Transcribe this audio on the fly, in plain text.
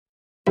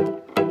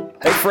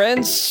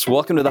friends.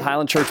 Welcome to the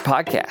Highland Church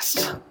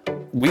Podcast.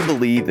 We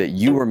believe that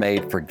you were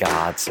made for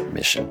God's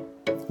mission.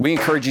 We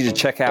encourage you to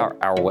check out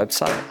our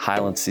website,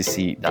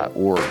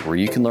 highlandcc.org, where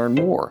you can learn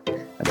more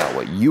about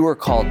what you are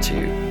called to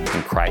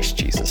in Christ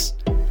Jesus.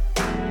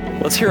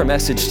 Let's hear a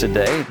message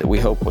today that we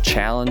hope will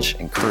challenge,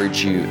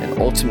 encourage you, and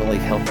ultimately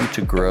help you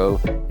to grow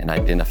and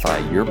identify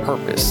your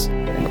purpose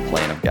in the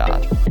plan of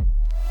God.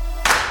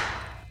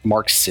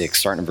 Mark 6,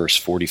 starting in verse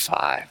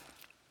 45.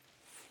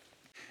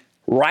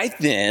 Right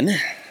then,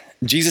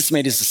 Jesus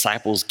made his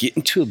disciples get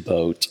into a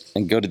boat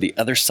and go to the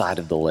other side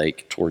of the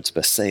lake towards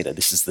Bethsaida.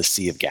 This is the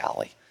Sea of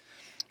Galilee,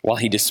 while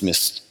he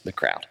dismissed the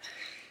crowd.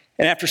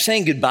 And after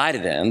saying goodbye to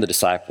them, the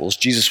disciples,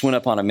 Jesus went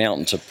up on a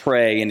mountain to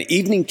pray, and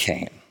evening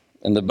came,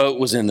 and the boat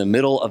was in the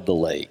middle of the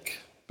lake,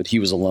 but he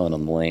was alone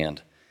on the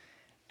land.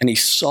 And he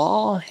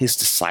saw his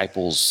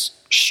disciples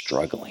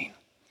struggling.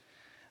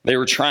 They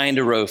were trying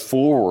to row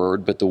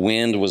forward, but the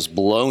wind was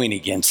blowing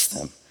against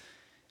them.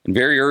 And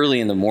very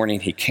early in the morning,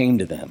 he came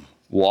to them,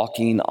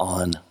 walking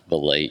on the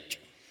lake.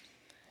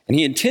 And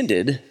he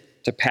intended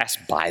to pass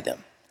by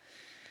them.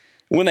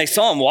 When they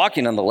saw him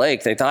walking on the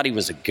lake, they thought he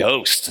was a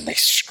ghost, and they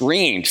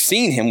screamed.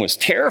 Seeing him was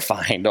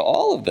terrifying to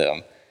all of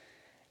them.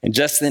 And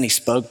just then he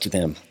spoke to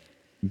them,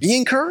 "Be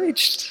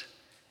encouraged.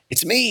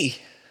 It's me.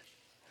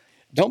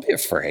 Don't be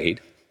afraid."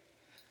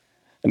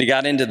 And he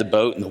got into the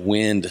boat, and the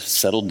wind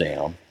settled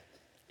down.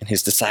 And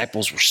his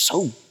disciples were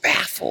so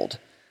baffled,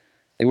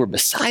 they were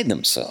beside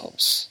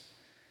themselves.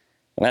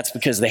 And that's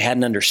because they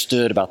hadn't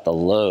understood about the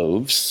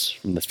loaves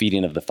from the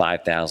feeding of the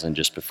 5,000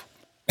 just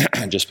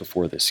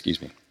before this,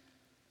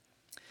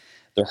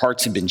 Their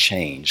hearts had been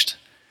changed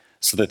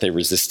so that they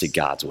resisted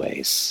God's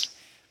ways.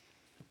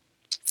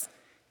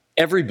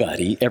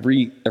 Everybody,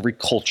 every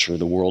culture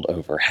the world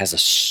over has a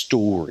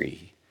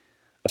story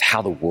of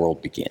how the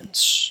world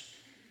begins.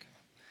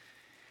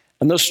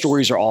 And those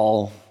stories are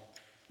all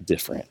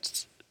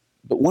different.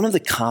 But one of the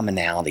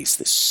commonalities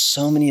that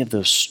so many of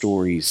those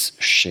stories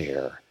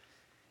share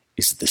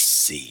is the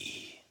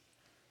sea,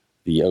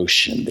 the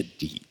ocean, the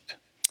deep.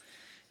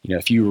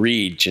 If you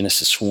read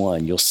Genesis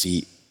 1, you'll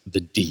see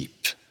the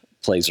deep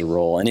plays a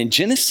role. And in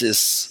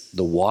Genesis,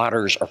 the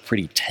waters are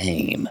pretty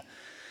tame.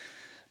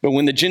 But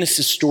when the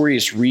Genesis story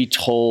is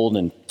retold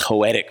in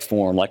poetic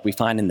form, like we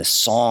find in the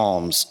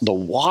Psalms, the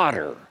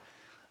water,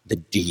 the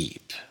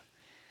deep,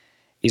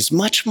 is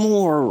much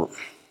more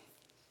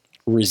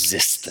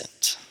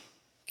resistant.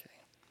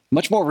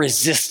 Much more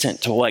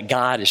resistant to what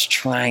God is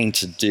trying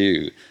to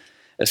do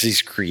as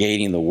he's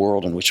creating the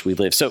world in which we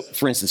live. So,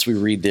 for instance, we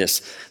read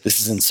this. This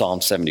is in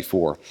Psalm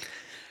 74.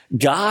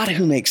 God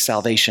who makes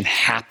salvation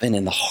happen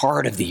in the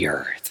heart of the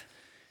earth.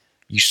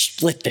 You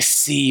split the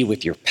sea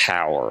with your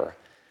power.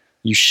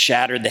 You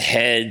shattered the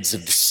heads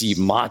of the sea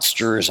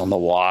monsters on the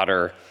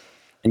water,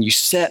 and you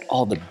set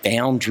all the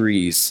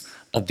boundaries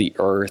of the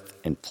earth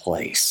in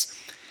place.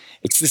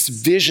 It's this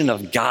vision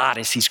of God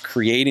as he's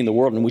creating the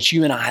world in which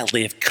you and I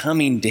live,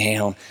 coming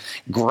down,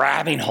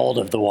 grabbing hold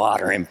of the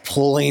water and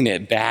pulling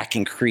it back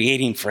and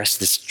creating for us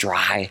this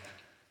dry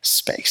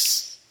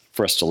space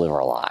for us to live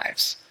our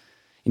lives,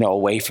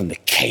 away from the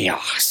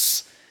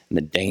chaos and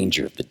the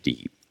danger of the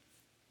deep.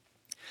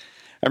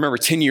 I remember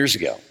 10 years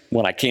ago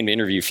when I came to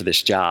interview for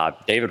this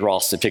job, David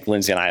Ralston picked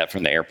Lindsay and I up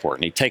from the airport,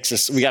 and he takes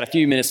us, we got a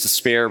few minutes to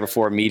spare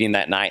before a meeting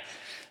that night.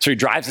 So he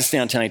drives us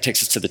downtown, he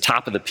takes us to the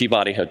top of the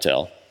Peabody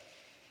Hotel.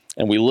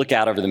 And we look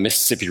out over the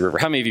Mississippi River.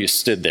 How many of you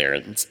stood there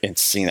and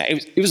seen that?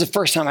 It was the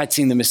first time I'd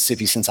seen the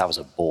Mississippi since I was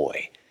a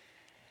boy.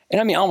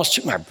 And I almost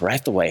took my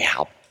breath away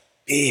how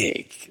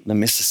big the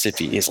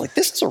Mississippi is. Like,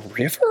 this is a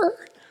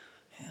river?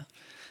 Yeah.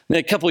 Then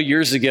a couple of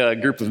years ago, a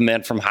group of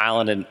men from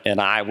Highland and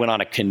I went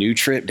on a canoe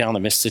trip down the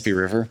Mississippi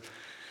River.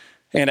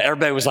 And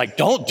everybody was like,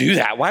 "Don't do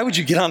that. Why would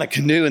you get on a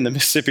canoe in the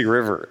Mississippi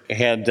River?"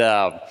 And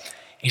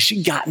as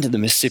you got into the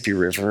Mississippi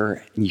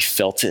River and you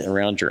felt it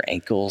around your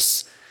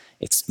ankles,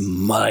 it's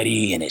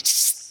muddy and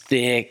it's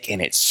thick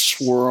and it's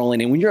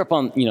swirling. And when you're up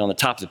on the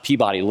top of the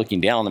Peabody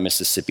looking down on the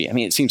Mississippi,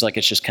 it seems like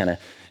it's just kind of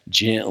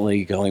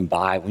gently going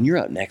by. When you're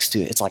up next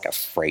to it, it's like a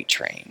freight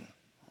train.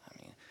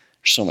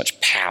 There's so much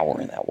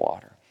power in that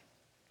water.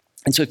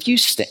 And so if you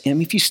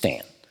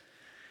stand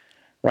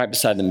right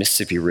beside the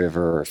Mississippi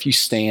River, or if you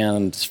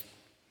stand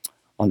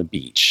on the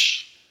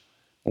beach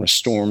when a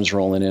storm's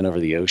rolling in over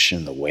the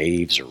ocean, the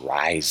waves are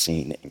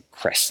rising and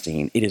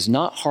cresting, it is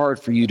not hard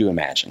for you to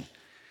imagine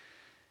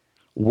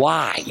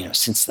why,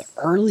 since the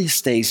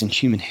earliest days in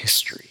human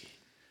history,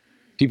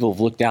 people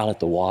have looked out at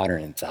the water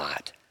and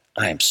thought,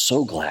 "I am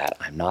so glad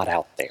I'm not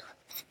out there."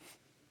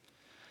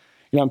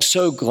 I'm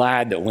so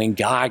glad that when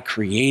God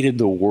created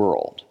the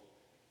world,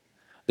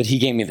 that he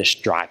gave me this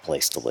dry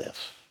place to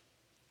live.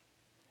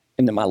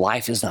 And that my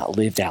life is not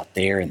lived out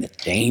there in the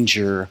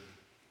danger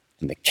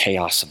and the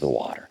chaos of the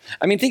water.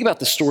 Think about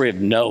the story of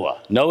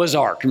Noah, Noah's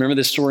Ark. Remember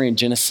this story in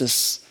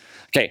Genesis?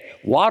 Okay,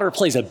 water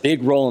plays a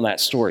big role in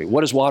that story.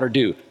 What does water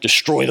do?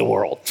 Destroy the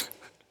world.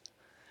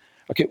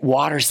 Okay,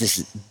 water's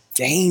this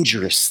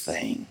dangerous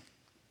thing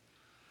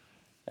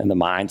in the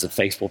minds of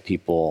faithful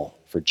people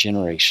for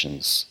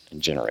generations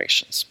and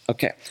generations.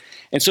 Okay,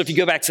 And so if you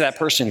go back to that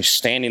person who's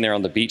standing there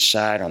on the beach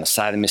side, on the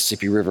side of the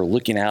Mississippi River,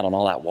 looking out on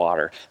all that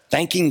water,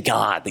 thanking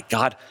God that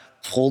God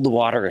pulled the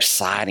water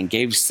aside and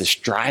gave us this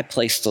dry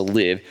place to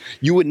live,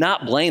 you would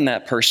not blame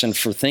that person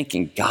for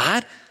thinking,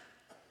 God,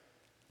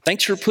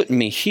 thanks for putting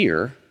me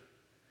here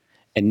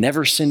and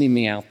never sending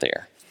me out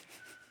there.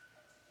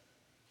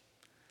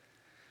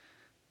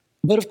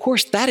 But of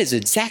course, that is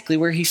exactly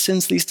where he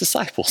sends these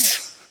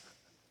disciples,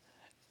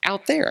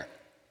 out there.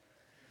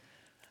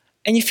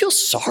 And you feel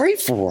sorry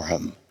for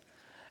him.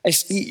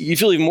 You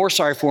feel even more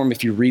sorry for him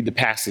if you read the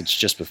passage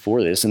just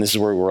before this, and this is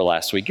where we were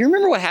last week. You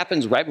remember what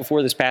happens right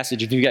before this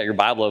passage? If you've got your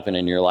Bible open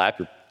in your lap,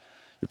 you're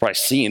probably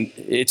seeing,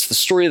 it's the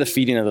story of the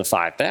feeding of the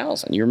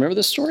 5,000. You remember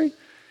this story?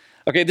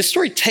 Okay, this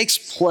story takes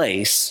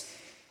place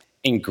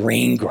in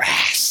green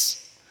grass.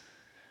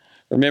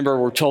 Remember,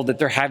 we're told that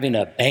they're having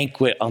a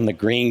banquet on the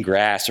green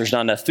grass. There's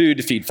not enough food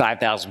to feed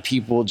 5,000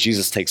 people.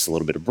 Jesus takes a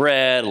little bit of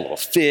bread, a little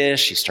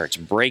fish. He starts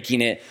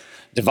breaking it,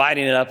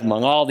 dividing it up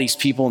among all these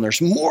people, and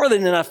there's more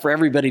than enough for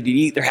everybody to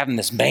eat. They're having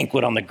this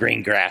banquet on the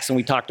green grass, and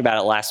we talked about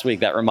it last week.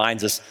 That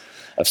reminds us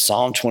of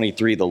Psalm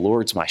 23, the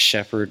Lord's my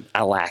shepherd,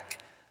 I lack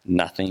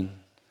nothing.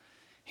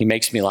 He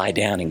makes me lie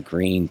down in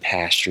green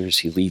pastures.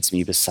 He leads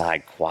me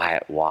beside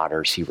quiet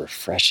waters. He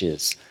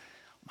refreshes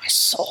my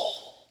soul.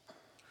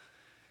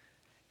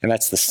 And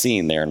that's the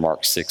scene there in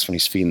Mark 6 when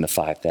he's feeding the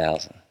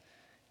 5,000.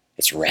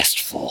 It's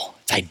restful,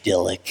 it's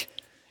idyllic,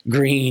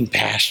 green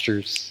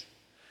pastures.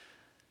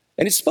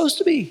 And it's supposed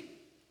to be.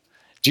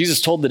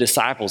 Jesus told the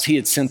disciples he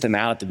had sent them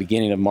out at the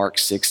beginning of Mark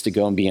 6 to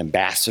go and be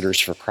ambassadors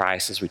for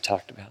Christ, as we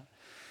talked about.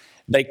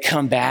 They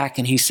come back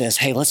and he says,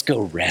 hey, let's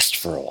go rest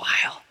for a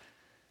while.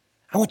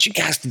 I want you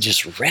guys to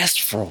just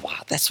rest for a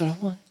while. That's what I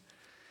want.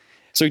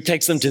 So he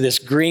takes them to this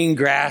green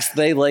grass.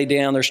 They lay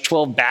down. There's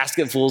 12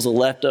 basketfuls of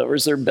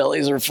leftovers. Their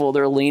bellies are full.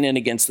 They're leaning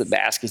against the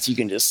baskets. You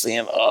can just see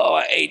them. Oh,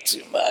 I ate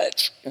too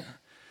much. They're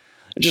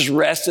just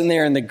resting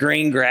there in the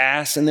green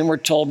grass. And then we're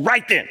told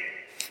right then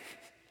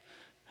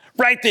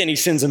he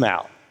sends them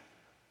out.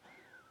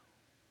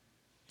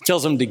 He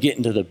tells them to get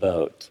into the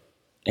boat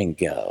and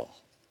go.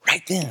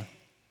 Right then.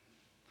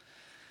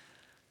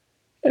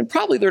 And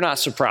probably they're not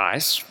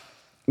surprised.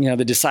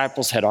 The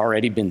disciples had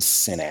already been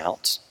sent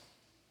out,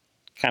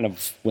 kind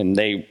of when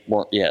they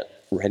weren't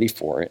yet ready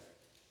for it.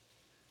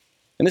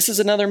 And this is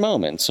another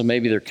moment, so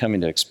maybe they're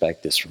coming to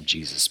expect this from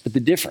Jesus. But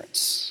the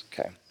difference,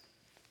 okay,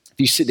 if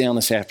you sit down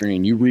this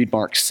afternoon, you read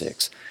Mark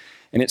 6,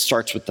 and it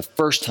starts with the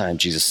first time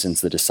Jesus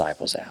sends the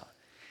disciples out.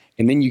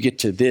 And then you get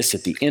to this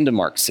at the end of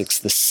Mark 6,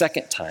 the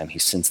second time he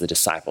sends the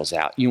disciples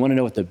out. You want to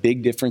know what the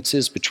big difference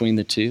is between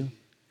the two?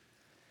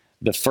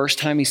 The first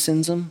time he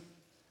sends them,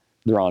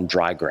 they're on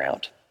dry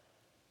ground.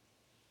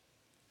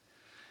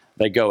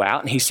 They go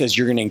out and he says,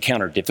 you're going to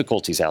encounter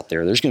difficulties out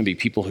there. There's going to be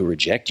people who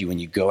reject you when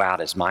you go out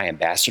as my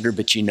ambassador.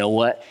 But you know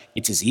what?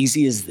 It's as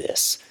easy as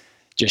this.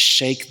 Just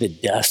shake the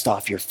dust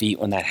off your feet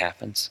when that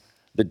happens,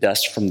 the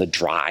dust from the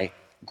dry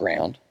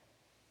ground,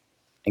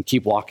 and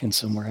keep walking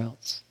somewhere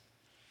else.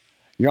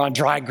 You're on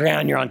dry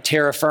ground. You're on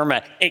terra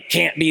firma. It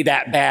can't be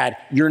that bad.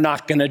 You're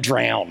not going to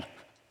drown.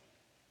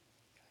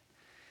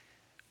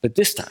 But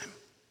this time,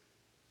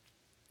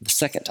 the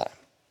second time,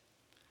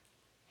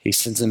 he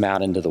sends them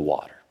out into the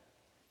water.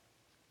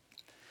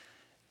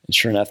 And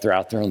sure enough, they're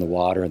out there in the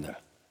water, and the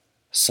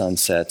sun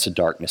sets and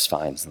darkness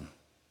finds them.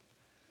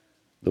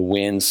 The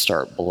winds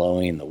start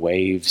blowing, the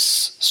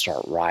waves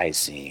start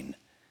rising,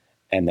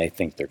 and they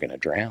think they're going to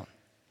drown.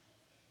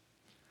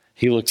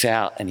 He looks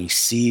out and he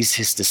sees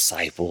his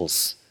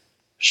disciples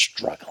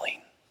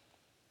struggling.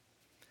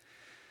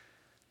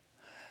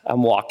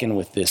 I'm walking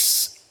with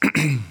this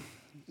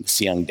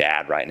young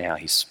dad right now.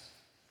 He's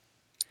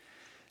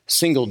a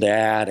single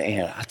dad,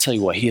 and I tell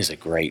you what, he is a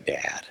great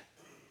dad.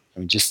 I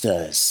mean, just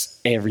does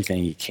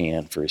everything he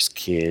can for his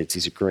kids.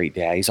 He's a great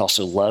dad. He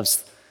also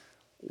loves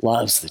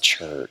the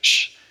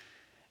church.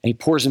 And he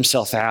pours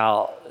himself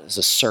out as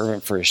a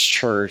servant for his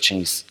church,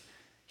 and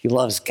he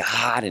loves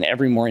God. And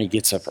every morning he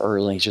gets up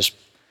early.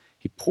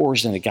 He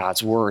pours into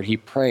God's word. He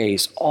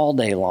prays all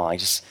day long.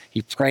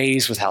 He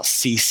prays without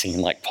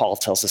ceasing, like Paul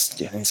tells us to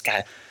do. And this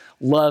guy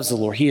loves the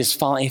Lord. He is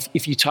following.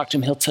 If you talk to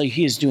him, he'll tell you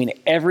he is doing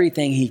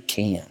everything he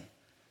can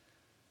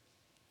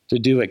to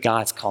do what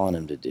God's calling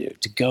him to do,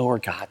 to go where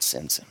God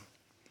sends him.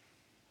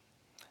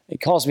 He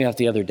calls me up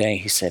the other day.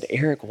 He said,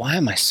 Eric, why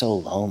am I so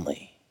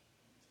lonely?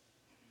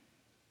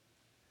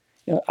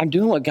 I'm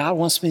doing what God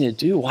wants me to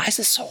do. Why is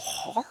it so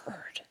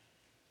hard?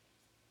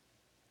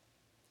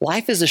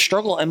 Life is a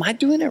struggle. Am I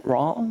doing it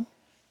wrong?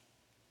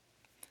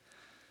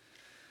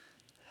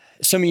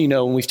 Some of you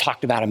know, and we've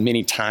talked about them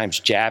many times,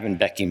 Jab and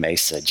Becky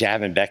Mesa.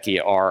 Jab and Becky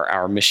are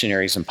our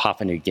missionaries in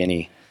Papua New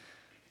Guinea.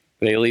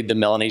 They lead the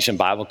Melanesian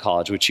Bible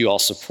College, which you all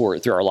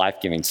support through our Life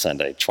Giving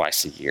Sunday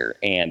twice a year.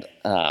 And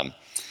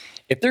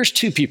if there's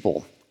two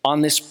people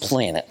on this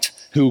planet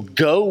who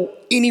go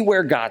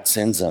anywhere God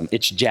sends them,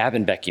 it's Jab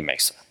and Becky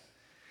Mesa.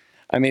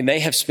 I mean, they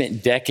have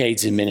spent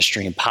decades in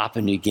ministry in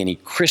Papua New Guinea,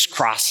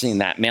 crisscrossing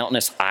that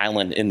mountainous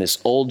island in this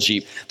old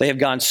Jeep. They have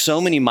gone so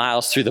many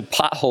miles through the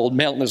potholed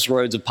mountainous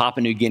roads of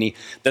Papua New Guinea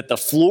that the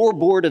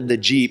floorboard of the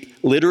Jeep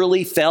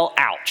literally fell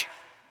out.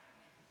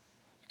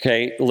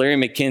 Okay, Larry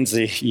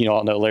McKenzie, you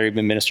all know Larry,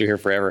 been minister here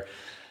forever.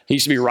 He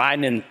used to be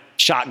riding in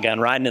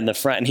the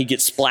front, and he'd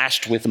get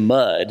splashed with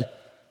mud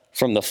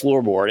from the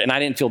floorboard. And I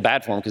didn't feel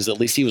bad for him because at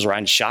least he was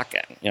riding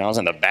shotgun. I was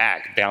in the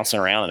back bouncing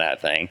around in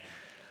that thing.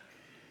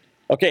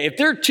 Okay, if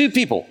there are two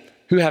people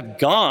who have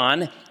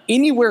gone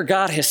anywhere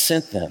God has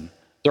sent them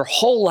their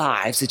whole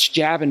lives, it's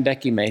Jab and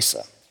Becky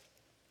Mesa.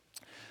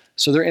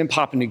 So they're in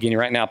Papua New Guinea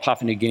right now.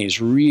 Papua New Guinea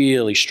is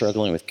really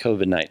struggling with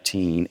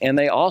COVID-19, and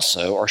they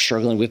also are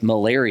struggling with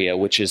malaria,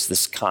 which is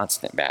this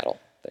constant battle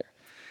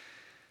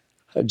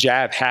there.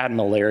 Jab had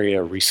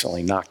malaria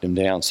recently, knocked him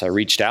down, so I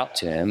reached out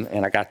to him,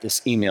 and I got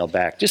this email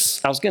back.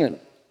 I was going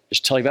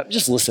to tell you about it.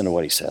 Just listen to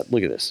what he said.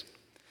 Look at this.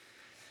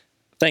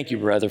 Thank you,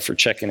 brother, for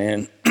checking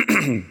in.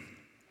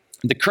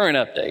 The current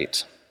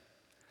update,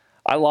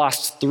 I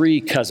lost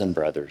 3 cousins,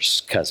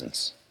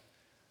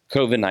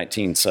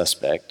 COVID-19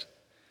 suspect,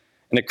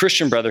 and a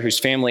Christian brother whose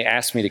family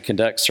asked me to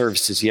conduct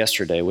services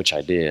yesterday, which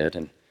I did.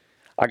 And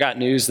I got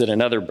news that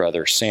another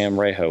brother, Sam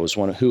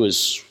Reho, who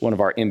was one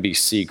of our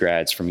NBC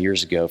grads from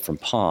years ago from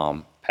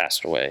Palm,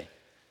 passed away.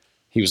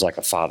 He was like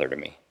a father to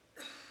me.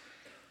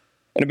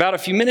 And about a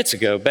few minutes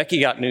ago,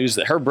 Becky got news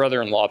that her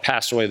brother-in-law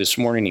passed away this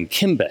morning in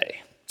Kimbe.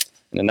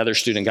 And another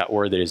student got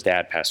word that his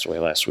dad passed away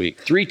last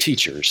week. 3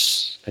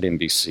 teachers at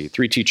NBC,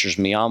 3 teachers,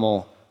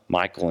 Miyamo,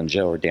 Michael, and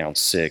Joe, are down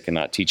sick and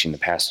not teaching the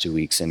past 2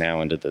 weeks and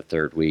now into the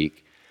 3rd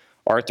week.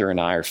 Arthur and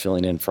I are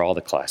filling in for all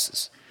the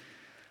classes.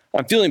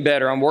 I'm feeling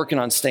better. I'm working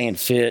on staying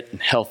fit and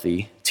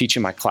healthy,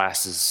 teaching my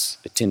classes,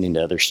 attending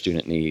to other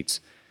student needs.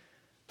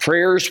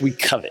 Prayers we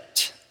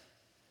covet,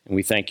 and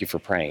we thank you for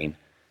praying.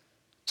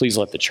 Please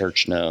let the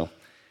church know.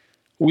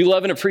 We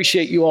love and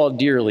appreciate you all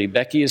dearly.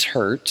 Becky is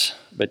hurt,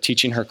 but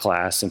teaching her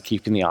class and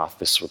keeping the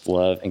office with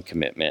love and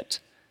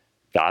commitment.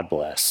 God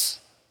bless.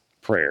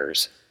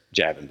 Prayers,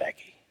 Jab and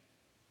Becky.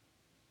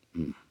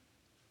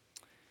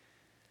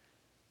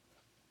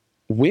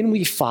 When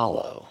we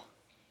follow,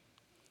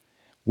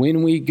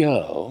 when we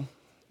go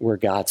where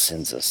God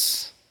sends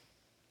us,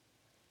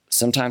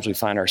 sometimes we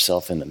find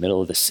ourselves in the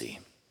middle of the sea.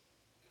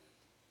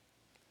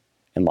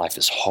 And life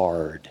is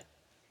hard,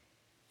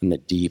 and the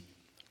deep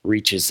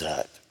reaches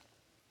up,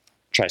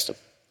 tries to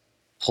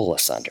pull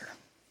us under.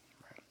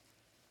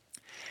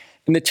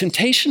 And the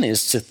temptation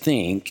is to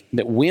think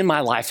that when my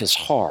life is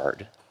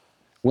hard,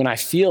 when I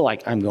feel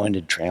like I'm going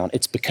to drown,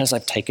 it's because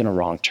I've taken a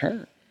wrong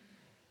turn.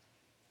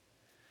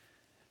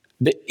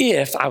 That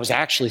if I was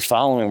actually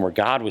following where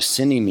God was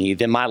sending me,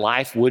 then my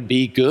life would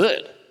be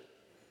good.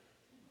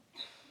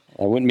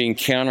 I wouldn't be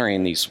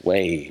encountering these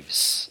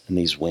waves and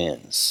these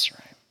winds.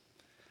 Right?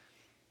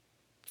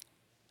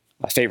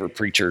 My favorite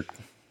preacher,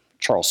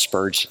 Charles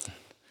Spurgeon,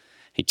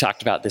 he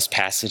talked about this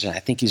passage, and I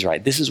think he's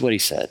right. This is what he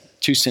said.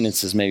 2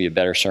 sentences, maybe a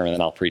better sermon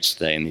than I'll preach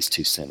today in these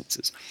 2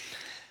 sentences.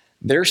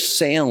 Their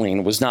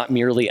sailing was not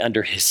merely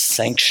under his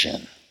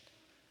sanction,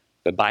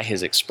 but by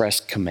his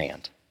express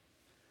command.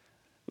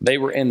 They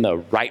were in the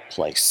right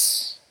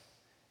place,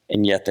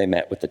 and yet they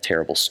met with a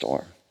terrible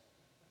storm.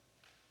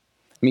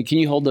 I mean, can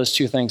you hold those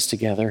 2 things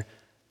together?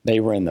 They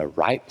were in the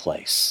right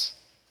place,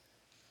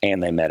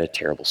 and they met a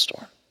terrible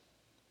storm.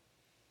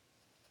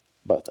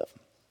 Both of them.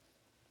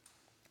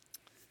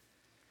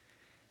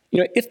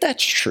 If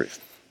that's true,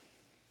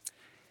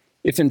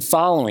 if in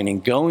following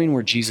and going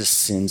where Jesus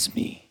sends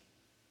me,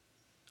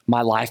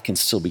 my life can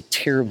still be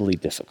terribly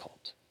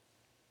difficult,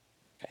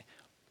 okay,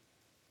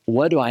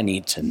 what do I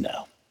need to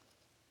know?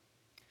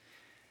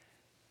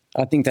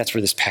 I think that's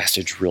where this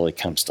passage really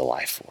comes to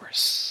life for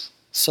us.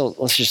 So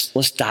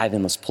let's dive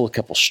in. Let's pull a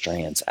couple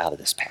strands out of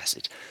this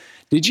passage.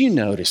 Did you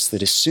notice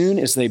that as soon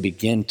as they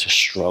begin to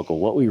struggle,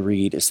 what we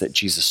read is that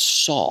Jesus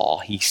saw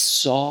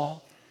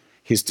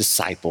his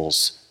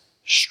disciples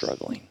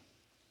struggling.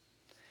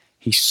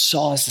 He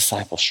saw his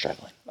disciples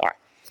struggling. All right.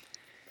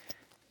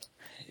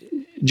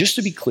 Just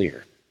to be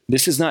clear,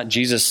 this is not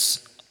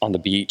Jesus on the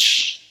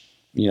beach,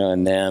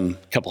 and them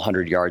a couple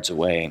hundred yards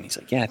away. And he's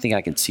like, yeah, I think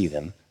I can see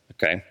them.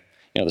 Okay.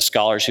 The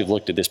scholars who've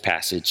looked at this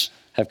passage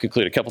have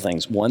concluded a couple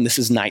things. One, this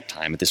is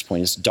nighttime. At this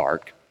point, it's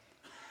dark.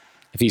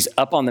 If he's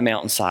up on the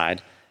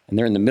mountainside and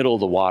they're in the middle of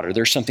the water,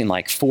 they're something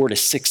like 4 to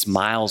 6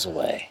 miles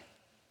away.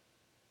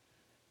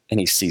 And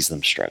he sees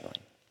them struggling.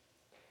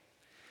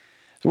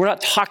 We're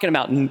not talking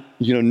about,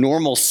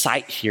 normal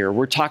sight here.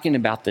 We're talking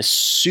about the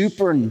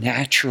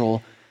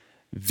supernatural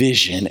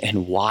vision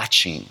and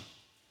watching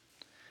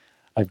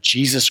of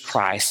Jesus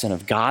Christ and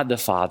of God the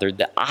Father,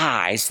 the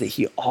eyes that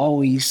he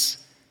always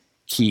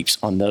keeps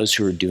on those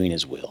who are doing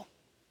his will.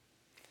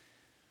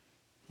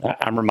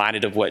 I'm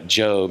reminded of what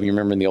Job, you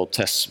remember in the Old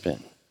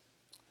Testament,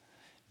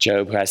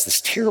 Job, who has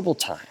this terrible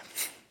time.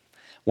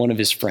 One of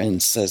his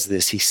friends says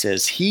this, he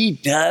says, he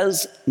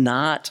does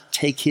not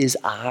take his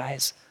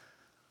eyes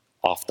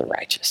off the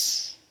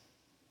righteous.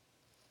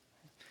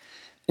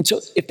 And so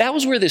if that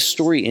was where this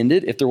story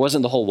ended, if there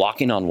wasn't the whole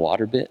walking on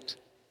water bit,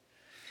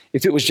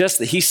 if it was just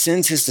that he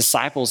sends his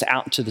disciples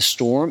out into the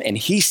storm and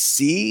he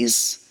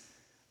sees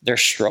their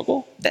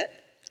struggle,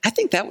 I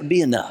think that would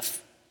be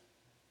enough.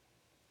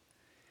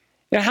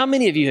 How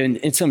many of you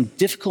in some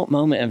difficult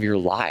moment of your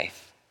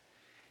life,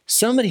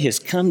 somebody has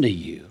come to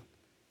you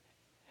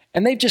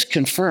and they've just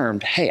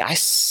confirmed, hey, I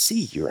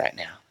see you right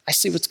now. I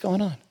see what's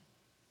going on.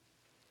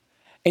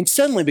 And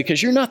suddenly,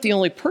 because you're not the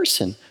only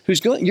person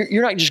who's going,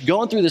 you're not just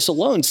going through this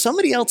alone.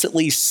 Somebody else at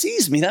least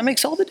sees me. That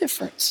makes all the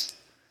difference.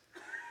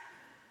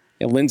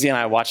 Lindsay and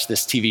I watched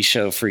this TV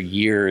show for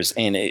years,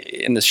 and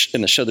in the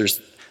show,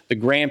 there's the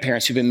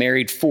grandparents who've been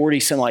married 40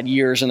 some odd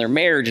years, and their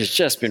marriage has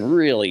just been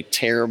really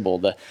terrible.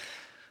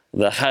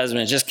 The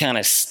husband is just kind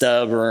of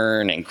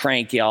stubborn and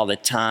cranky all the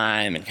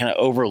time and kind of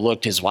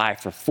overlooked his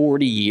wife for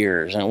 40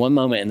 years. And at one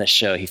moment in the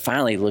show, he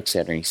finally looks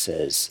at her and he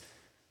says,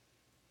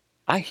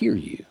 I hear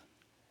you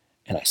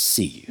and I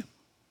see you.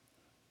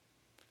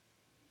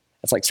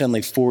 It's like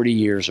suddenly 40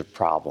 years of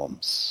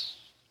problems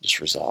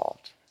just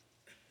resolved.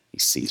 He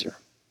sees her.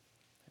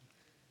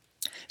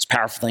 It's a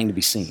powerful thing to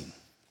be seen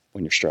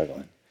when you're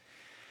struggling.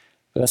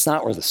 But that's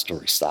not where the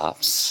story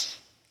stops.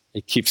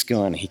 It keeps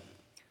going.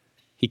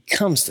 He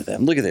comes to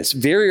them. Look at this.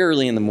 Very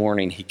early in the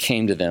morning, he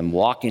came to them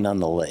walking on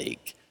the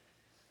lake,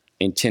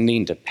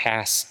 intending to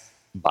pass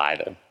by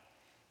them.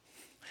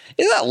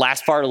 Isn't that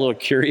last part a little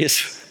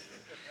curious?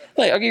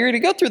 Like, okay, you're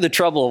going to go through the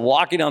trouble of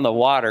walking on the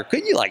water.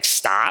 Couldn't you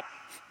stop?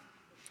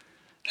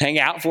 Hang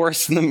out for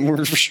us? And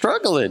we're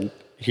struggling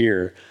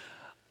here.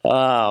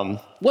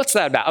 What's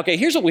that about? Okay,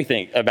 here's what we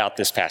think about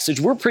this passage.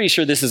 We're pretty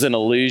sure this is an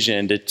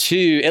allusion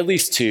to at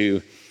least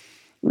two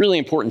really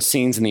important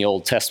scenes in the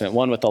Old Testament,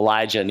 one with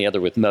Elijah and the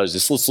other with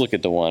Moses. Let's look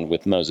at the one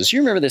with Moses. You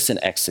remember this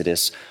in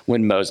Exodus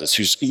when Moses,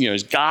 who's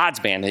is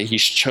God's man that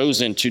he's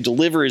chosen to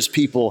deliver his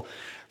people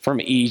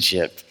from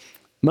Egypt.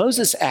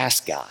 Moses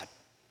asked God,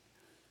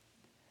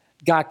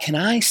 can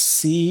I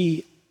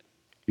see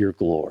your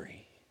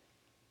glory?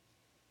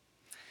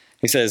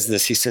 He says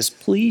this, he says,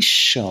 please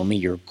show me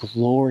your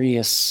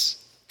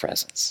glorious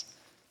presence.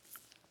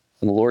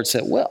 And the Lord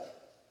said, well,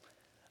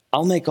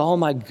 I'll make all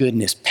my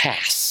goodness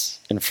pass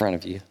in front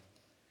of you.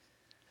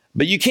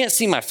 But you can't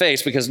see my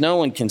face because no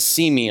one can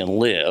see me and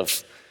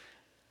live.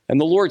 And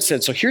the Lord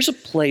said, so here's a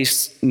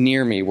place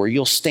near me where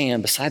you'll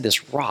stand beside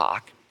this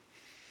rock,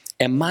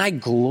 and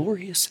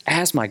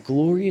as my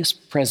glorious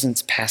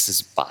presence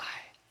passes by,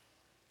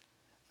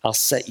 I'll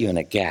set you in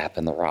a gap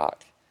in the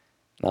rock,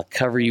 and I'll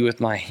cover you with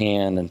my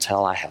hand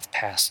until I have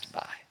passed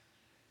by.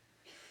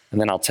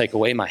 And then I'll take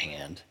away my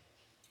hand,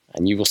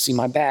 and you will see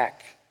my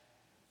back,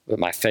 but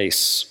my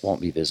face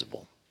won't be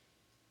visible.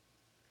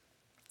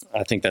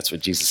 I think that's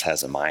what Jesus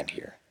has in mind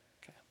here.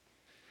 Okay.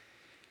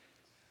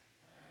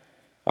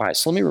 All right,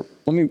 so let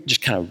me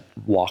just kind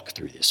of walk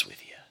through this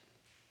with you.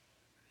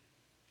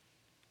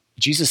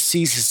 Jesus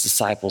sees his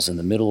disciples in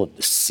the middle of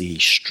the sea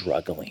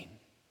struggling.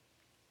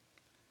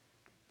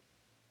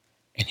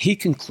 And he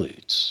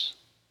concludes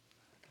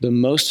the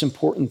most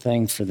important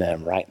thing for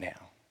them right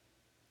now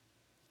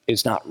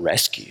is not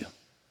rescue.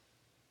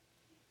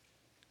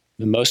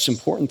 The most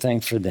important thing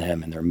for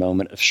them in their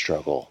moment of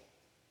struggle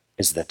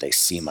is that they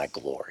see my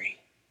glory.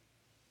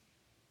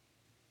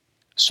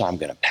 So I'm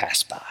going to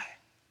pass by.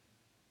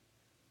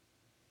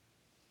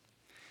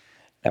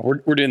 Now,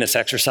 we're doing this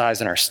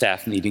exercise in our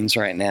staff meetings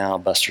right now.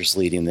 Buster's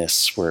leading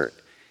this, where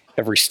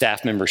every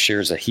staff member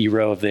shares a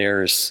hero of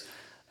theirs,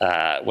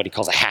 what he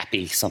calls a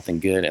happy, something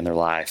good in their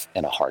life,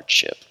 and a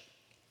hardship.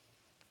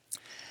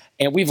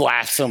 And we've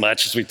laughed so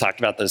much as we've talked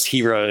about those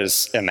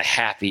heroes and the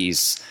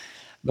happies.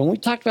 But when we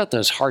talked about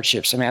those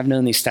hardships, I've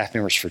known these staff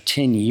members for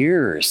 10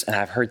 years, and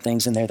I've heard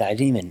things in there that I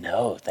didn't even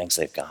know, things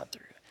they've gone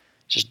through.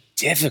 Just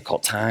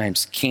difficult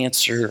times,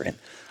 cancer and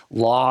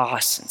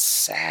loss and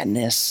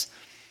sadness.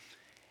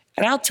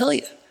 And I'll tell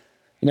you,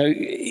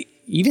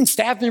 even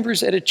staff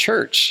members at a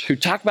church who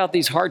talk about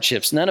these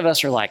hardships, none of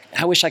us are like,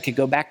 I wish I could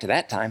go back to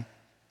that time.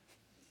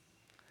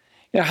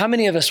 How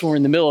many of us, when we're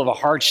in the middle of a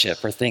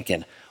hardship, are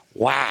thinking,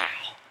 wow,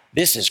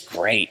 this is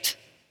great?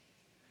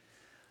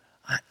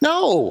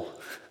 No.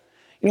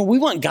 We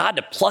want God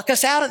to pluck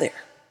us out of there.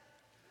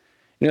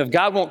 If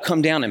God won't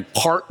come down and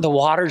part the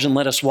waters and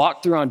let us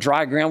walk through on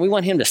dry ground, we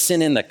want him to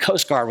send in the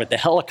Coast Guard with the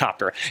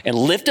helicopter and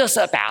lift us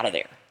up out of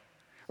there.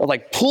 Or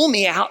pull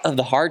me out of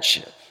the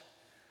hardship.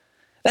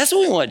 That's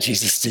what we want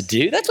Jesus to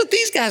do. That's what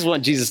these guys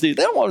want Jesus to do.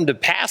 They don't want him to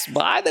pass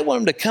by. They want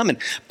him to come and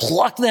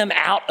pluck them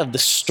out of the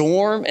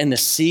storm and the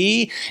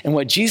sea. And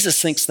what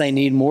Jesus thinks they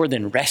need more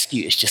than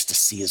rescue is just to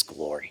see his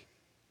glory.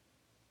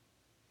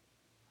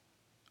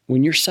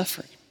 When you're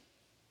suffering,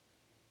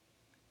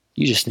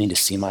 you just need to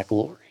see my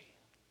glory.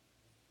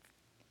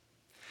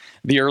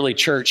 The early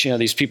church,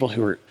 these people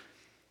who were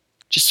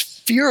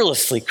just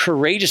fearlessly,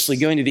 courageously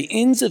going to the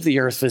ends of the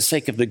earth for the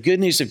sake of the good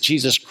news of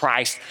Jesus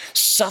Christ,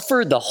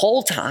 suffered the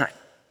whole time.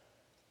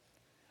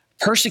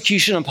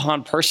 Persecution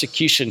upon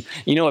persecution.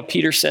 You know what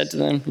Peter said to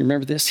them? You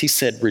remember this? He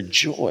said,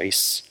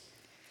 rejoice.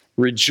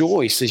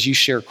 Rejoice as you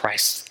share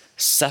Christ's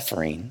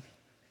suffering.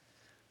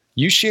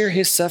 You share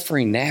his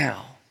suffering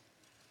now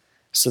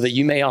so that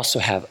you may also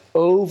have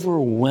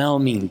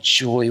overwhelming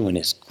joy when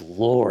his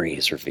glory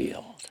is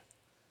revealed.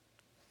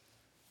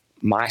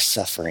 My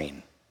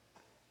suffering,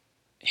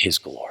 his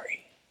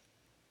glory.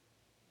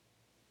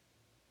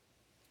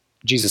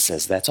 Jesus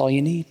says that's all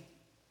you need.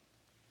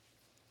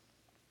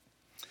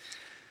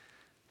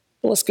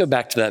 Well, let's go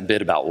back to that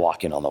bit about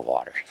walking on the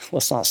water.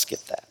 Let's not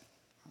skip that.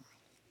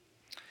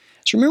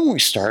 So remember when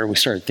we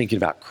started thinking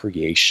about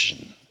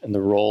creation and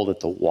the role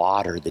that the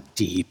water, the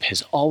deep,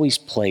 has always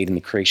played in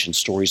the creation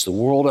stories the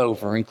world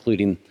over,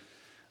 including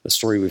the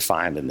story we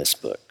find in this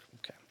book.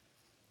 Okay.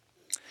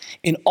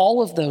 In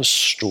all of those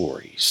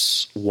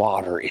stories,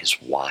 water is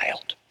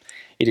wild.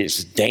 It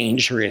is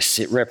dangerous.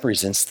 It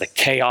represents the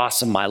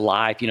chaos of my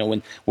life. You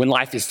know, when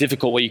life is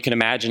difficult, what you can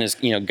imagine is,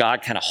 you know,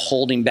 God kind of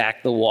holding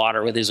back the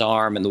water with his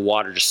arm and the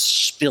water just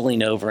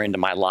spilling over into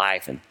my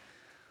life. And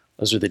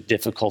those are the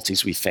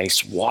difficulties we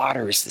face.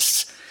 Water is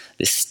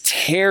this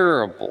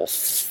terrible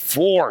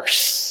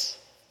force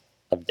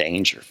of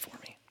danger for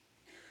me.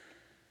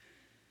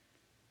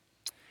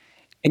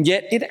 And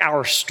yet in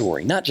our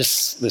story, not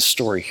just the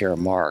story here of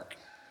Mark,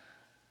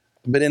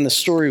 but in the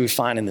story we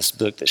find in this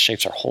book that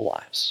shapes our whole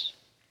lives,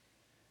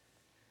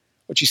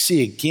 what you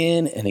see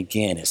again and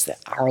again is that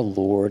our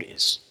Lord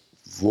is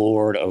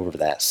Lord over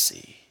that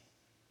sea.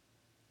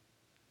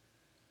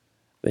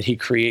 That he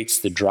creates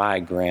the dry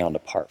ground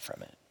apart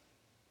from it.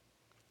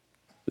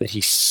 That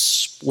he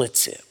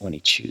splits it when he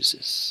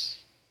chooses.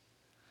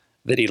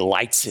 That he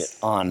lights it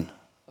on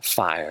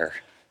fire.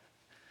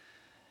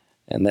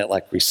 And that,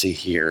 like we see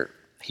here,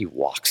 he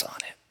walks on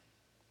it.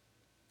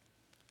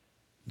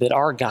 That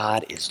our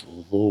God is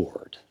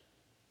Lord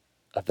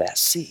of that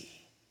sea.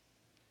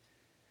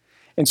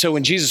 And so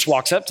when Jesus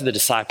walks up to the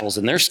disciples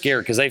and they're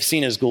scared because they've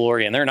seen his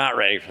glory and they're not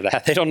ready for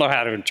that, they don't know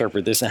how to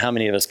interpret this. And how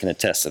many of us can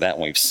attest to that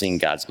when we've seen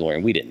God's glory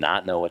and we did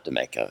not know what to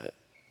make of it?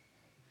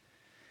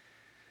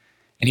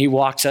 And he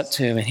walks up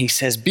to him and he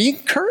says, "Be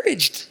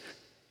encouraged.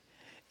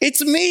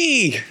 It's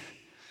me.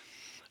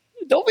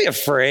 Don't be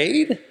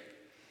afraid."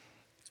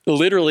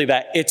 Literally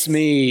that "it's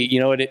me," you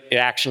know what it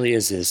actually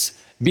is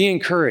be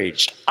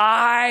encouraged.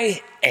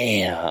 I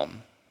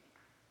am.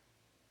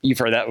 You've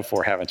heard that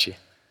before, haven't you?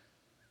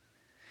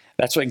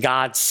 That's what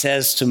God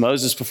says to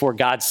Moses before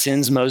God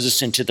sends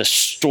Moses into the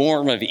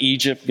storm of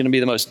Egypt, going to be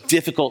the most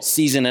difficult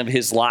season of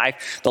his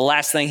life. The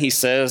last thing he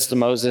says to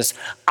Moses,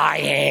 I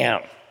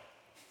am.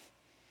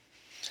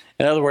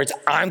 In other words,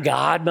 I'm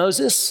God,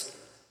 Moses,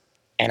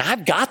 and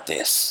I've got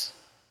this.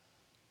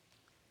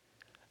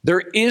 There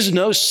is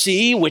no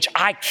sea which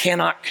I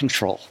cannot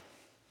control.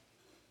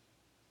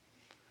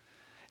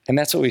 And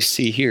that's what we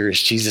see here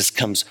as Jesus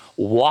comes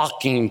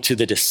walking to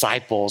the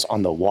disciples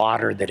on the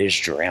water that is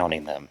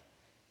drowning them.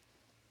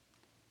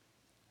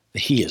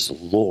 He is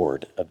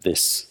Lord of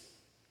this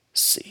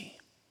sea.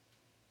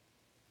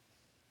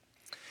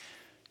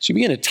 So you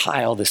begin to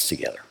tie all this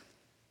together.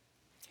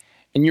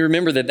 And you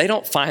remember that they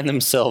don't find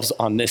themselves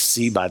on this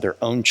sea by their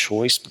own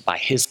choice, but by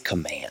his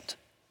command.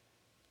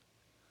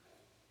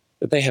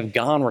 That they have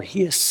gone where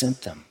he has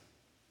sent them.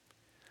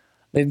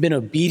 They've been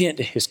obedient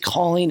to his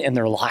calling in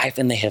their life,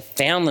 and they have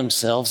found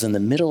themselves in the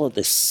middle of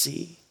the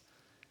sea,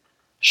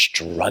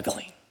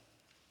 struggling.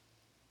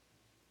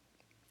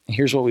 And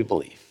here's what we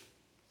believe.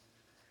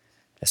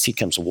 As he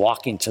comes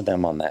walking to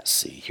them on that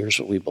sea, here's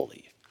what we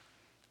believe.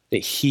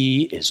 That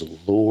he is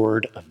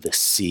Lord of the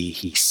sea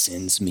he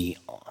sends me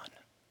on.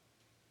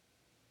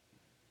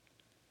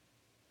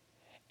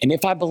 And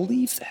if I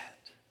believe that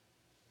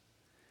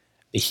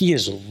he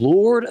is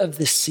Lord of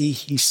the sea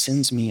he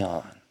sends me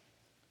on,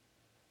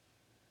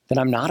 then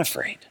I'm not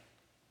afraid.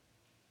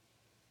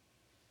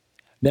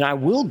 Then I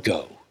will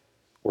go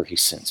where he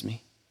sends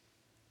me.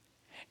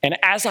 And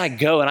as I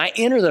go and I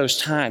enter those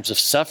times of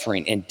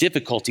suffering and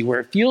difficulty where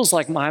it feels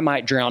like I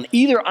might drown,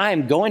 either I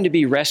am going to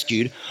be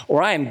rescued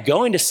or I am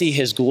going to see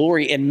his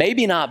glory, and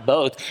maybe not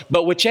both,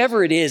 but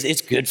whichever it is,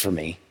 it's good for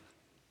me.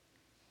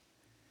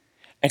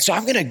 And so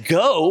I'm going to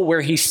go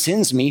where he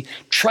sends me,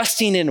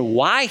 trusting in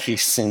why he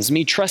sends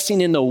me,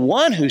 trusting in the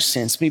one who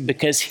sends me,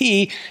 because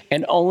he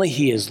and only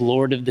he is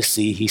Lord of the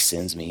sea he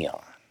sends me on.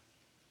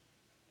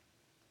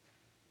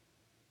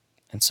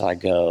 And so I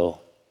go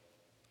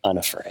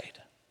unafraid.